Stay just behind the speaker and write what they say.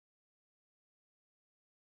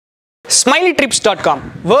SmileyTrips.com,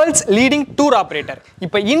 world's leading tour operator.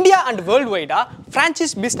 இப்போ India and worldwide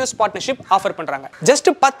franchise business partnership offer பண்றாங்க. Just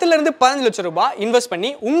 10 ல இருந்து 15 லட்சம் ரூபாய் இன்வெஸ்ட் பண்ணி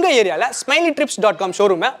உங்க ஏரியால SmileyTrips.com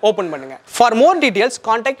ஷோரூமை ஓபன் பண்ணுங்க. For more details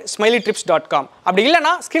contact SmileyTrips.com. அப்படி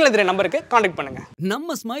இல்லனா ஸ்கிரீன்ல தெரிய நம்பருக்கு கான்டாக்ட் பண்ணுங்க.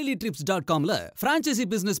 நம்ம SmileyTrips.comல franchise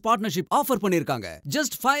business partnership offer பண்ணிருக்காங்க.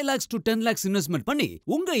 Just 5 lakhs to 10 lakhs investment பண்ணி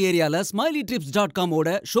உங்க ஏரியால SmileyTrips.com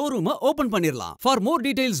ஓட ஷோரூமை ஓபன் பண்ணிரலாம். For more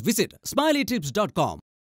details visit SmileyTrips.com.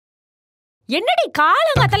 என்னடி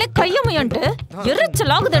காலங்காத்தாலே கையமுயன்ட்டு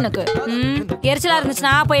எரிச்சலாகுது எனக்கு. எரிச்சலா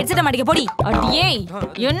இருந்துச்சுனா போய் எரிச்சல மாட்டிக்க போடி. அடியே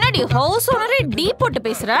என்னடி ஹவுஸ் ஓனரே டீ போட்டு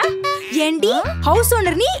பேசுற? ஏண்டி ஹவுஸ்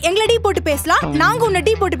ஓனர் நீ எங்கள டீ போட்டு பேசலாம், நாங்க உன்ன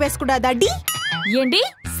டீ போட்டு பேச கூடாதா? டி ஏண்டி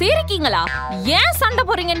சீரிக்கீங்களா? ஏன் சண்டை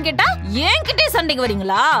போறீங்கன்னு கேட்டா என்கிட்டே சண்டைக்கு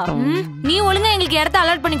வரீங்களா? நீ ஒழுங்கா எங்களுக்கு இடத்த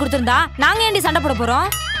அலர்ட் பண்ணி கொடுத்திருந்தா நாங்க ஏண்டி சண்டை போட போறோம்?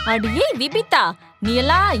 அடியே விபிதா, நீ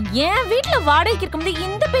எல்லாம் என் வீட்டுல வாடகைக்கு இருக்கும்போது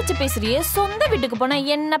இந்த பேச்சு பேசுறியே, சொந்த வீட்டுக்கு போனா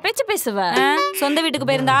என்ன பேச்சு பேசுவ? சொந்த வீட்டுக்கு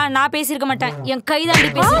போயிருந்தா நான் பேசியிருக்க மாட்டேன், என் கைதாண்டி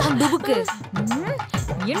பேசிருக்கேன் துபுக்கு.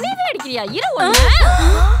 என்னவே அடிக்கிறியா? இரு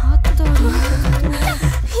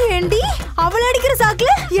ஏண்டி அவள அடிக்கிற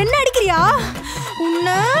சாக்குல என்ன அடிக்கிறியா?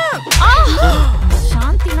 உன்ன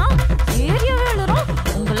சாந்தினா ஏரியாவே அலறோம்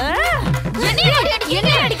உங்கள.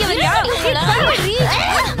 என்ன அடிக்க வரியா?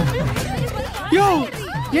 யோ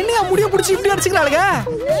என்னையா முடிய புடிச்சு இப்படி அடிச்சுக்கறாளுங்க?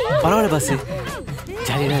 பரவாயில்ல பாஸ்,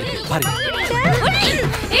 ஜாலியா இருக்கு பாருங்க.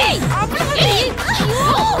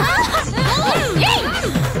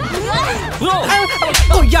 ப்ரோ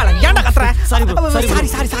ஓயால ஏன்டா கத்துற? Sorry bro, sorry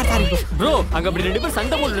bro. அங்க அப்படி ரெண்டு பேர்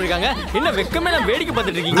சண்டை போட்டுட்டு இருக்காங்க. என்ன வெக்கமே நான் வேடிக்கை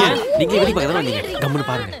பார்த்துட்டு இருக்கீங்க? நீங்க வேடிக்கை பார்க்க தான் வந்தீங்க, கம்முனு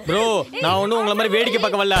பாருங்க. ப்ரோ நான் ஒண்ணும் உங்கள மாதிரி வேடிக்கை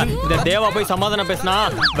பார்க்க வரல. இந்த தேவா போய் சமாதானம் பேசினா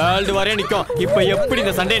வேர்ல்ட் வரைய நிக்கும். இப்போ எப்படி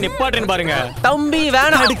இந்த சண்டையை நிப்பாட்டுன்னு பாருங்க. தம்பி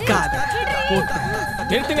வேணாம் அடிக்காத.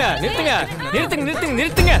 நிறுத்துங்க நிறுத்துங்க நிறுத்துங்க நிறுத்துங்க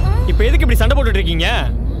நிறுத்துங்க. இப்போ எதுக்கு இப்படி சண்டை போட்டுட்டு இருக்கீங்க?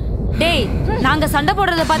 டேய் நாங்க சண்டை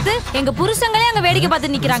போடுறத பார்த்து எங்க புருஷங்களே அங்க வேடிக்கை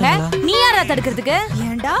பார்த்து நிக்கறாங்க, நீ யாரா தடுக்கிறதுக்கு?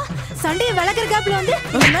 ஏண்டா சண்டைய விலகற கேப்ல வந்து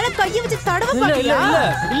உன் மேல கைய வச்சு தடவ பாக்கறியா?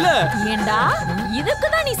 இல்ல ஏண்டா இதுக்கு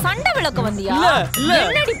தான் நீ சண்டை விளக்க வந்தியா? இல்ல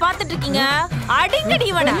என்னடி பாத்துட்டு இருக்கீங்க? அடிங்கடி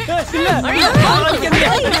இவனை.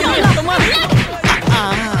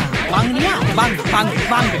 வாங்குனியா? வாங்க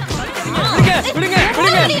விடுங்க.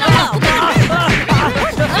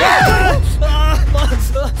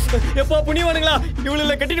 எப்போ புண்ணியவானுங்களா,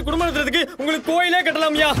 இவளை கட்டிட்டு குடும்பம் நடத்துறதுக்கு உங்களுக்கு கோயிலே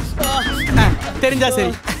கட்டலாம்யா. தெரிஞ்சா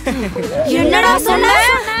சரி. என்னடா சொன்ன?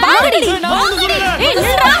 பாங்கடி. ஏய்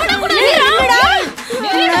நில்றா.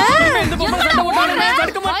 இந்த பொம்பளை சண்டை போட்டானே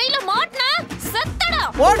தடுக்க கையில மாட்னா செத்தடா.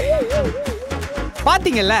 ஓடு.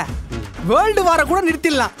 பாத்தீங்கல்ல, வேர்ல்டு வார கூட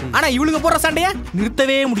நிறுத்திடலாம், ஆனா இவளுங்க போற சண்டைய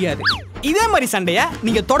நிறுத்தவே முடியாது. இதே மாதிரி சண்டைய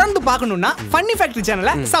நீங்க தொடர்ந்து பார்க்கணும்னா ஃபன்னி ஃபேக்டரி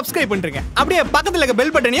சேனலை சப்ஸ்கிரைப் பண்றீங்க, அப்படியே பக்கத்துல இருக்க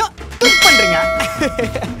பெல் பட்டனையும் கிளிக் பண்றீங்க.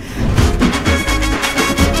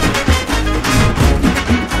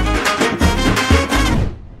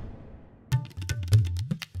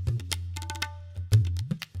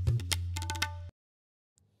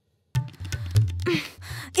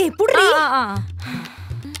 ஏய் புடி.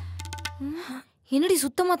 என்னடி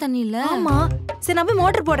சுத்தமா தண்ணி இல்ல? ஆமா சரி நான் போய்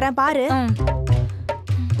மோட்டர் போடுறேன் பாரு.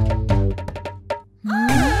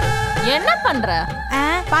 என்ன பண்ற?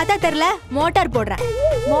 பார்த்தா தெரியல, மோட்டார் போடுறேன்.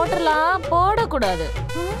 மோட்டர்லாம் போடக்கூடாது.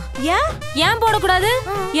 ஏன் போடக்கூடாது?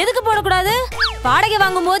 எதுக்கு போடக்கூடாது? வாடகை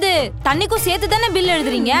வாங்கும் போது தண்ணிக்கும் சேர்த்து தானே பில்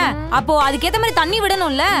எழுதுறீங்க, அப்போ அதுக்கேத்த மாதிரி தண்ணி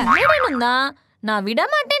விடணும்ல. விடணும் தான், நான் விட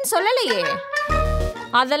மாட்டேன்னு சொல்லலையே.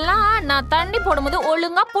 அதெல்லாம் நான் தண்ணி போடும்போது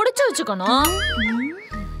ஒழுங்கா புடிச்சு வச்சுக்கணும்.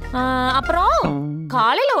 அப்புறம்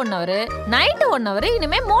காலையில 1 hour நைட்டு 1 hour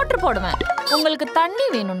இனிமே மோட்டர் போடுவேன். உங்களுக்கு தண்ணி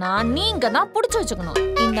வேணும்னா நீங்க தான் புடிச்சு வச்சுக்கணும்.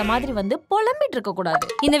 இந்த மாதிரி வந்து புலம்பிட்டு இருக்க கூடாது.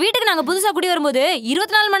 இந்த வீட்டுக்கு நாங்க புதுசா குடி வரும்போது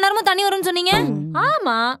 24 மணி நேரமும் தண்ணி வரும்னு சொன்னீங்க.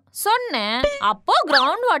 ஆமா சொன்னேன், அப்போ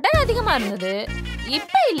கிரவுண்ட் வாட்டர் அதிகமா இருந்தது,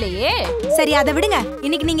 இப்ப இல்லையே. சரி அதை விடுங்க,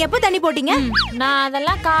 இன்னைக்கு நீங்க எப்போ தண்ணி போட்டீங்க? நான்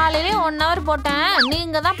அதெல்லாம் காலையிலே 1 hour போட்டேன்,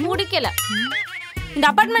 நீங்க தான் பிடிக்கல. இந்த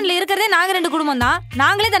அபார்ட்மெண்ட்ல இருக்கிறதே நாங்க 2 குடும்பம் தான்,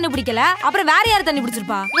 நாங்களே தண்ணி பிடிக்கல, அப்புறம் வேற யார் தண்ணி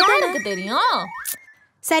பிடிச்சிருப்பா? எனக்கு தெரியும்.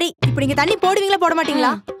 சரி இப்போ நீங்க தண்ணி போடுவீங்களா போட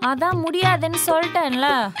மாட்டீங்களா? அதான் முடியாதுன்னு சொல்லிட்டேன்ல.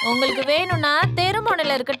 உங்களுக்கு வேணும்னா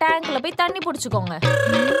தெருமுனையில இருக்க டேங்க்ல போய் தண்ணி பிடிச்சுக்கோங்க.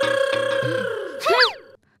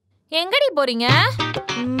 எங்கடி போறீங்க?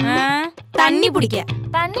 தண்ணி பிடிக்க.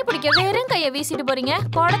 தண்ணி பிடிக்க வெறும் கைய வீசிட்டு போறீங்க,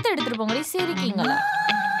 குடத்தை எடுத்துட்டு போங்கடி. சிரிக்கீங்களா?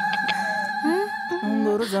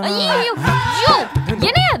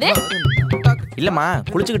 என்னையாது? இல்லம்மா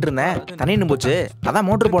குளிச்சுக்கிட்டு இருந்தேன், தண்ணி நின்னு போச்சு, அதான்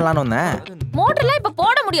மோட்டர் போடலான்னு வந்தேன். மோட்டர்லாம் இப்ப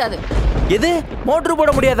போட முடியாது. எது மோட்டர்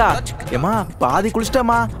போட முடியாதா? ஏமா பாதி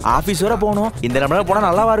குளிச்சிட்டமா, ஆபீஸ் வர போகணும், இந்த நேரம்ல போனா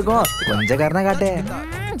நல்லாவா இருக்கும், கொஞ்சம் காரணம் காட்டு.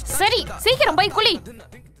 சரி சீக்கிரம் போய் குளி.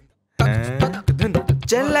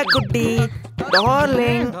 செல்ல குட்டி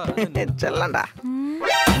டார்லிங் செல்லண்டா.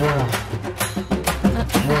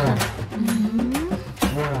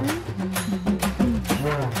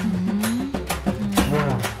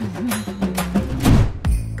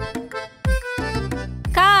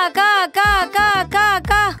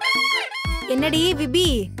 என்னடி விபி,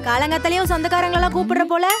 காலங்காத்தாலையும் சொந்தக்காரங்களெல்லாம் கூப்பிடுற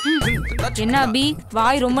போல? என்ன அபி,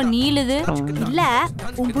 வாய் ரொம்ப நீளுது. இல்ல,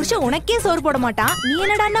 உன் புருஷன் உனக்கே சோறு போட மாட்டான், நீ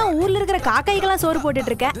என்னடான்னா ஊர்ல இருக்கிற காக்காய்க்கெல்லாம் சோறு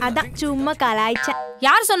போட்டுட்டு இருக்க. அதான் சும்மா கலாய்ச்சேன்.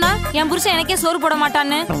 யார் சொன்னா என் புருஷன் எனக்கே சோறு போட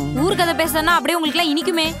மாட்டான்னு? ஊர் கதை பேசுறேன்னா அப்படியே உங்களுக்கு எல்லாம்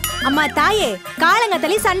இனிக்குமே. அம்மா தாயே,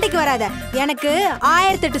 காலங்காத்தாலையும் சண்டைக்கு வராத. எனக்கு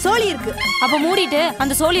 1008 சோழி இருக்கு. அப்ப மூடிட்டு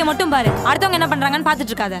அந்த சோழியை மட்டும் பாரு, அடுத்தவங்க என்ன பண்றாங்கன்னு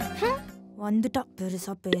பாத்துட்டு இருக்காத. வந்துட்டா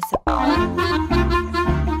பெருசா பேச.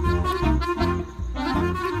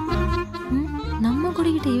 நம்ம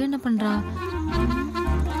குடிக்கிட்ட இவன் என்ன பண்றா?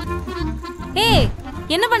 ஏய்,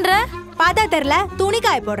 என்ன பண்ற? பார்த்தா தெரியல, துணி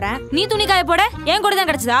காய போடுறேன். நீ துணி காய போட என் கொடி தான்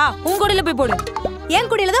கிடைச்சதா? உன் கொடியில போய் போடு. என்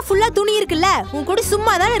குடியில தான் ஃபுல்லா துணி இருக்குல்ல, உன் குடி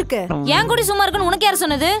சும்மா தானே இருக்கு. என் குடி சும்மா இருக்குன்னு உனக்கு யார்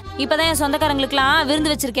சொன்னது? இப்பதான் என் சொந்தக்காரங்களுக்குலாம்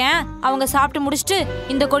விருந்து வச்சிருக்கேன். அவங்க சாப்பிட்டு முடிச்சுட்டு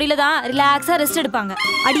இந்த கொடியில தான் ரிலாக்ஸா ரெஸ்ட் எடுப்பாங்க.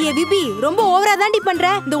 அடியே விபி, ரொம்ப ஓவரா தாண்டி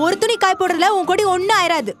பண்ற. இந்த ஒரு துணி காய போடுறதுல உன் கொடி ஒண்ணும்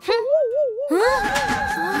ஆயிராது.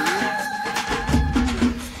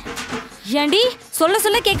 ஏண்டி சொல்ல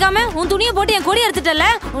சொல்ல கேட்காம உன் துணியை போட்டு என் கொடி எடுத்துட்டல?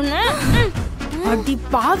 உன்ன அடி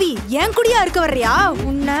பாவி, என் குடியா இருக்க வர்றியா?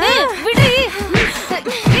 உன்ன விடு.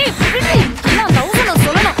 ஏய் விடு. நான் தௌசண்ட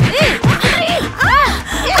சொல்லணும். ஏய்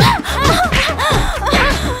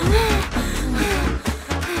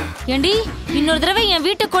ஏண்டி, இன்னொரு தடவை என்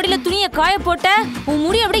வீட்டு கொடியில துணியை காய போட்ட உன்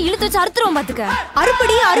முடி அப்படியே இழுத்து வச்சு அறுத்துருவோம் பாத்துக்க.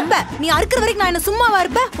 அறுப்படி அறுப்ப. நீ அறுக்கிற வரைக்கும் நான் என்ன சும்மாவா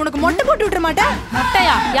இருப்ப? உனக்கு மொட்டை போட்டு விட்டுற மாட்டேன்.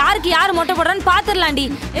 மொட்டையா? யாருக்கு யாரு மொட்டை போடுறான்னு பாத்துடலாண்டி.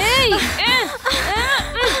 ஏய்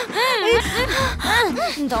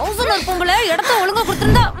தௌசண்ட் பொம்பளை இடத்த ஒழுங்கா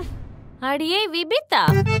கொடுத்துருந்தா. அடியே விபிதா,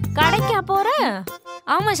 கடைக்கா போற?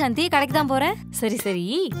 ஆமா சாந்தி, கடைக்கு தான் போறேன். சரி சரி,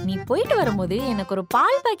 நீ போயிட்டு வரும்போது எனக்கு ஒரு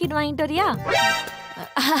பால் பாக்கெட் வாங்கிட்டு வரியா?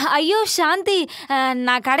 ஐயோ சாந்தி,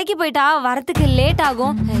 நான் கடைக்கு போயிட்டா வரத்துக்கு லேட்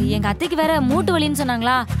ஆகும். எங்க அத்தைக்கு வேற மூட்டு வலின்னு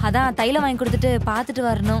சொன்னாங்களா, அதான் தைலம் வாங்கி கொடுத்துட்டு பாத்துட்டு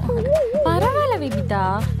வரணும். பரவாயில்ல விபிதா,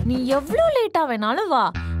 நீ எவ்வளவு லேட்டா வேணாலும் வா.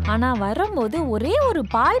 ஆனா வரும்போது ஒரே ஒரு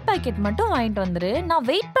பால் பாக்கெட் மட்டும் வாங்கிட்டு வந்துரு, நான்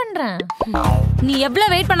வெயிட் பண்றேன். நீ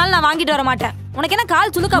எவ்வளவு வெயிட் பண்ணாலும் நான் வாங்கிட்டு வர மாட்டேன். உனக்கு என்ன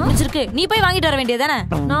கால் சுளுக்கா பிடிச்சிருக்கு? நீ போய் வாங்கிட்டு வர வேண்டியதானே?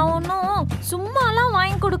 நான் ஒன்னும் சும்மாலாம்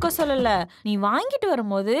வாங்கி கொடுக்க சொல்லல. நீ வாங்கிட்டு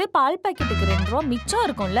வரும்போது பால் பாக்கெட்டுக்கு 2 ரூபா மிச்சம்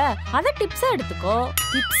இருக்கும்ல, அத டிப்ஸா எடுத்துக்கோ.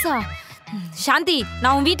 டிப்ஸா? சாந்தி,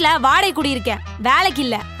 நான் உன் வீட்ல வாடகை குடி இருக்கேன், வேலைக்கு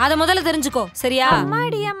இல்ல. அத முதல்ல தெரிஞ்சுக்கோ, சரியா?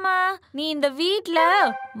 அம்மாடி அம்மா, நீ இந்த வீட்ல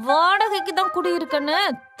வாடகைக்கு தான் குடி இருக்கன்னு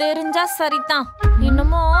தெரிஞ்சா சரிதான்.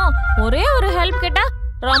 இன்னமோ ஒரே ஒரு ஹெல்ப் கேட்டா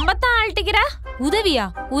ரொம்ப தான் அழட்டிக்கிற. உதவியா?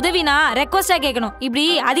 உதவினா ரெக்வஸ்டா கேட்கணும், இப்படி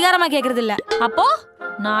அதிகாரமா கேக்குறது இல்ல. அப்போ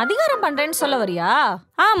நான் அதிகாரம் பண்றேன்னு சொல்ல வரியா?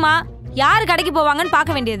 ஆமா, யாரு கடைக்கு போவாங்கன்னு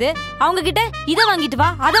பார்க்க வேண்டியது, அவங்க கிட்ட இத வாங்கிட்டு வா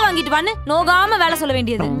அத வாங்கிட்டு வான்னு நோகாம வேலை சொல்ல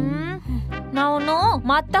வேண்டியது. நான் ஒன்னும்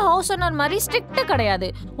மத்த ஹவுஸ் ஓனர் மாதிரி ஸ்ட்ரிக்ட் கிடையாது.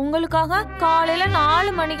 உங்களுக்காக காலையில 4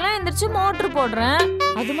 மணிக்கெல்லாம் எந்திரிச்சு மோட்டர் போடுறேன்.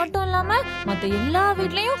 அது மட்டும் இல்லாம மத்த எல்லா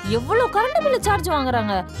வீட்லயும் எவ்வளவு கரண்ட் பில் சார்ஜ்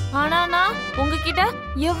வாங்குறாங்க, ஆனா நான் உங்ககிட்ட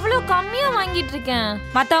எவ்வளவு கம்மியா வாங்கிட்டு இருக்கேன்.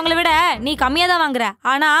 மத்தவங்களை விட நீ கம்மியா தான் வாங்குற,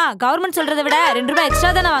 ஆனா கவர்மெண்ட் சொல்றதை விட 2 ரூபாய்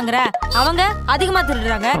எக்ஸ்ட்ரா தானே வாங்குற. அவங்க அதிகமா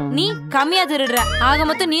திருடுறாங்க, நீ கம்மியா திருடுற. ஆக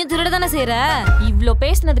மொத்தம் நீ திருட தானே செய்யற. இவ்ளோ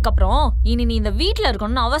பேசினதுக்கு அப்புறம் இனி நீ இந்த வீட்ல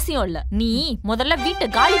இருக்கணும்னு அவசியம் இல்ல. நீ முதல்ல வீட்டை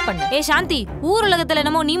காலி பண்ணு. ஏ சாந்தி, ஊர் உலகத்துல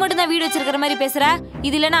என்னமோ நீ மட்டும் தான் வீடு வச்சிருக்கிற மாதிரி பேசுற.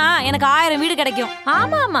 இது இல்லனா எனக்கு 1000 வீடு கிடைக்கும்.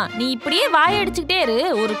 ஆமா ஆமா, நீ இப்படியே வாய் அடிச்சுக்கிட்டே இரு,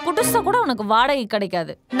 ஒரு குடிசை கூட உனக்கு வாடகை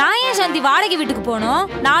கிடைக்காது. நான் ஏன் சாந்தி வாடகை வீட்டுக்கு போகணும்?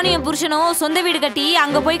 நானும் என் புருஷனும் சொந்த வீடு கட்டி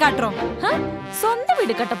அங்க போய் காட்டுறோம். சொந்த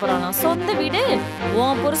வீடு கட்ட போறானா? சொந்த வீடு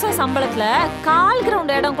உன் புருஷ சம்பளத்துல 1/4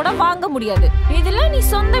 கிரவுண்ட் இடம் கூட வாங்க முடியாது. இதுல நீ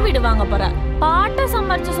சொந்த வீடு வாங்க போற? பாட்ட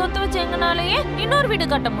சம்பாரிச்ச சொத்து வச்சு எங்கனாலயே இன்னொரு வீடு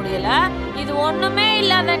கட்ட முடியல. இது ஒண்ணுமே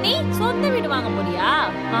இல்லாத நீ சொந்த வீடு வாங்க போறியா?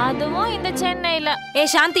 அதுவும் இந்த சென்னையில. ஏ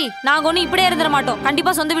சாந்தி, நாங்க ஒண்ணு இப்படியே இருந்துட மாட்டோம்,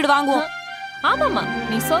 கண்டிப்பா சொந்த வீடு வாங்குவோம். ஆமாமா,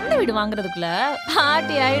 நீ சொந்த வீடு வாங்குறதுக்குள்ள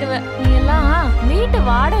பாட்டி ஆயிடுவ. நீ எல்லாம் வீட்டு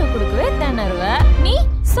வாடகை கொடுக்கவே திணறுவ, நீ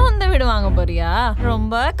சொந்த வீடு வாங்க போறியா?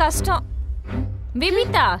 ரொம்ப கஷ்டம்.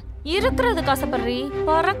 விபிதா, இருக்கிறதுக்கு ஆசைப்படுறீ,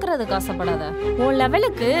 பறக்கிறதுக்கு ஆசைப்படாத. உன்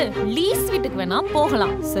லெவலுக்கு லீஸ் வீட்டுக்கு வேணா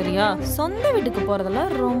போகலாம், சரியா? சொந்த வீட்டுக்கு போறதுல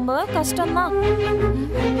ரொம்ப கஷ்டம்தான்.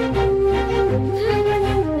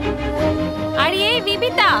 அடியே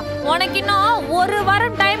விபிதா, உனக்கு இன்னும் 1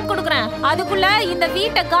 வாரம் டைம் கொடுக்குறேன். அதுக்குள்ள இந்த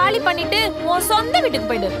வீட்டை காலி பண்ணிட்டு உன் சொந்த வீட்டுக்கு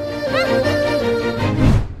போயிடு.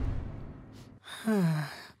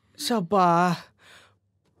 சப்பா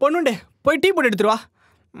பொண்ணுண்டே, போய் டீ போட்டு எடுத்துருவா.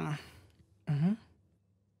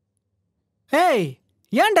 ஏய்,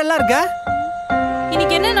 ஏன் டல்லா இருக்க?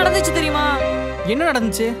 இன்னைக்கு என்ன நடந்துச்சு தெரியுமா? என்ன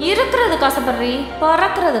நடந்துச்சு? இருக்கிறதுக்கு ஆசைப்படுறீ,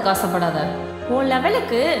 பறக்கிறதுக்கு ஆசைப்படாத. உன்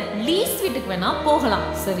லெவலுக்கு லீஸ் வீட்டுக்கு வேணா போகலாம்,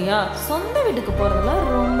 சரியா? சொந்த வீட்டுக்கு போறதுல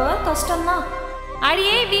ரொம்ப கஷ்டம்தான்.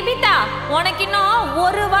 அடியே விபிதா, உனக்கு இன்னும்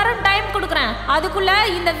 1 வாரம் டைம் கொடுக்குறேன். அதுக்குள்ள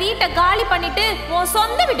இந்த வீட்டை காலி பண்ணிட்டு உன்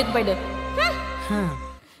சொந்த வீட்டுக்கு போயிடு.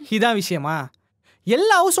 இதான் விஷயமா?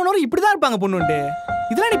 எல்லா ஹவுஸ் ஓனரும் இப்படிதான் இருப்பாங்க பொண்ணுண்டு.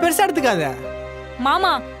 இதெல்லாம் நீ பெருசா எடுத்துக்காத.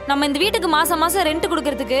 மாமா, நம்ம இந்த வீட்டுக்கு மாசம் மாசம் ரெண்ட்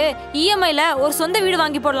கொடுக்கறதுக்கு இஎம்ஐல ஒரு சொந்த வீடு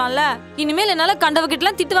வாங்கி போடலாம்ல. இனிமேல் என்னால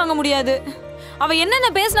கண்டவகிட்டலாம் திட்டு வாங்க முடியாது. அவ என்னென்ன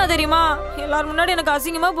பேசினா தெரியுமா? எல்லாரும் முன்னாடி எனக்கு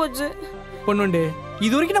அசிங்கமா போச்சு. பொண்ணுண்டு,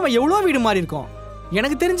 இது வரைக்கும் நம்ம எவ்வளவு வீடு மாறி இருக்கோம்.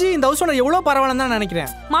 எனக்கு தெரிஞ்சு இந்த ஹவுஸ் ஓனர் எவ்வளவு பரவாயில்லன்னு தான்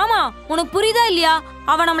நினைக்கிறேன். மாமா, உனக்கு புரியுதா இல்லையா?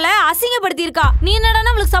 அவ நம்மள அசிங்கப்படுத்தி இருக்கா. நீ என்னடா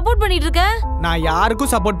அவளுக்கு சப்போர்ட் பண்ணிட்டு இருக்க? நான்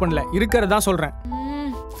யாருக்கும் சப்போர்ட் பண்ணல, இருக்கிறதா சொல்றேன்.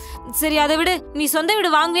 சரி, அதை விடு. நீ சொந்த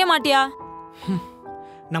வீடு வாங்கவே மாட்டியா?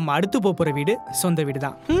 நம்ம அடுத்து போற வீடு சொந்த வீடு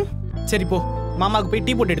தான். சரி போ, மாமாவுக்கு போய்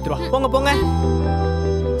டீ போட்டு எடுத்துட்டு வா. போங்க போங்க,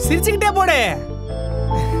 சிரிச்சுக்கிட்டே போடு.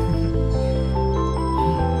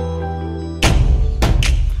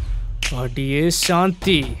 அடியே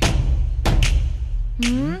சாந்தி.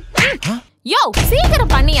 யோ,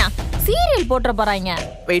 சீக்கிரம் பண்ணியா, சீரியல் போட்டுற போறாங்க.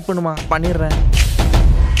 வெயிட் பண்ணுமா, பண்ணிடுறேன்.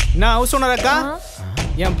 நான் ஹவுஸ் ஓனர் அக்கா,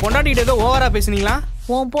 என் பொண்டாட்டிகிட்ட ஏதோ ஓவரா பேசுனீங்களா?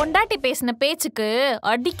 உன் பொண்டாட்டி பேசின பேச்சுக்கு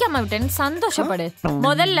அடிக்காம விட்டேன்னு சந்தோஷப்படு.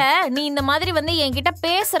 முதல்ல நீ இந்த மாதிரி வந்து என்கிட்ட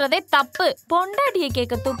பேசுறதே தப்பு. பொண்டாட்டிய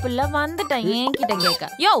கேட்க துப்புல வந்துட்டேன் என்கிட்ட கேட்க.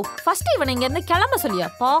 யோ, ஃபர்ஸ்ட் இவனை இங்க இருந்து கிளம்ப சொல்லியா,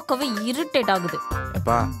 பார்க்கவே இரிட்டேட் ஆகுது.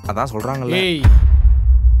 எப்பா அதான் சொல்றாங்கல்ல. ஏய்,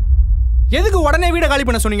 எதுக்கு உடனே வீட காலி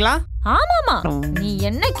பண்ண சொன்னீங்களா? ஆமாமா, நீ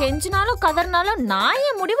என்ன கெஞ்சினாலும் கதறினாலும் நான்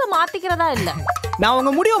என் முடிவை மாத்திக்கிறதா இல்ல. நான்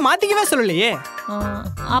உங்க முடிவை மாத்திக்கவே சொல்லலையே.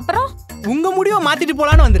 அப்புறம் உங்க முடிவை மாத்திட்டு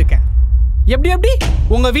போலான்னு வந்திருக்கேன். எப்படி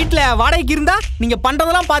உங்க வீட்டுல வாடகைக்கு இருந்தா நீங்க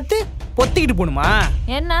பண்றதெல்லாம் பார்த்து பொத்திக்கிட்டு போணுமா?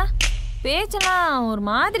 என்ன பேச்செல்லாம் ஒரு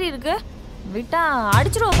மாதிரி இருக்கு, விட்டா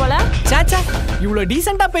அடிச்சிருவ போல. சாச்சா, இவ்வளவு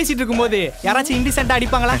டீசெண்டா பேசிட்டு இருக்கும்போது யாராச்சும் இன்டீசெண்டா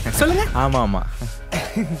அடிப்பாங்களா சொல்லுங்க? ஆமா ஆமா.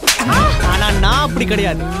 ஆனா நான் அப்படி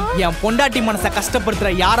கிடையாது. என் பொண்டாட்டி மனசை கஷ்டப்படுத்துற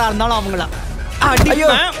யாரா இருந்தாலும் அவங்கள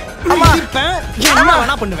அடிப்பேன், மிதிப்பேன், என்ன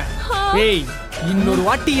வேணா பண்ணுவேன். ஏய், இன்னொரு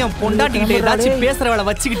வாட்டி என் பொண்டாட்டி கிட்ட ஏதாச்சும் பேசுறவளை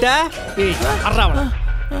வச்சுக்கிட்ட, ஏய் அட்ரா அவள,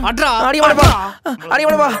 அட்ரா அடிமடப்பா,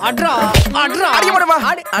 அடிமடப்பா, அட்ரா அட்ரா, அடிமடப்பா,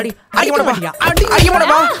 அடி அடிமடப்பா,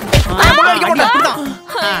 அடிமடப்பா, அடிமடப்பா,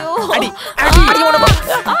 அடி அடி அடிமடப்பா,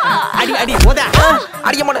 அடி அடி ஓதா,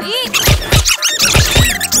 அடிமட.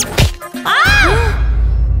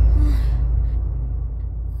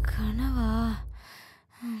 கனவா?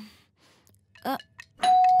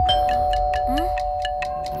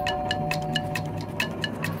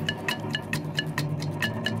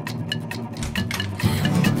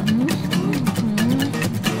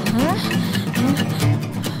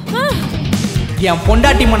 என்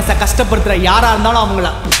பொண்டாட்டி மனசை கஷ்டப்படுத்துற யாரா இருந்தாலும் அவங்கள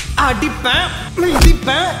அடிப்பேன்,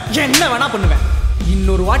 மிதிப்பேன், என்ன வேணா பண்ணுவேன்.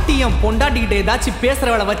 இன்னொரு வாட்டி என் பொண்டாட்டி கிட்ட ஏதாச்சும்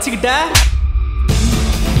பேசுறவளை வச்சுக்கிட்ட,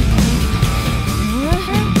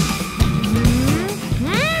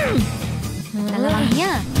 நல்ல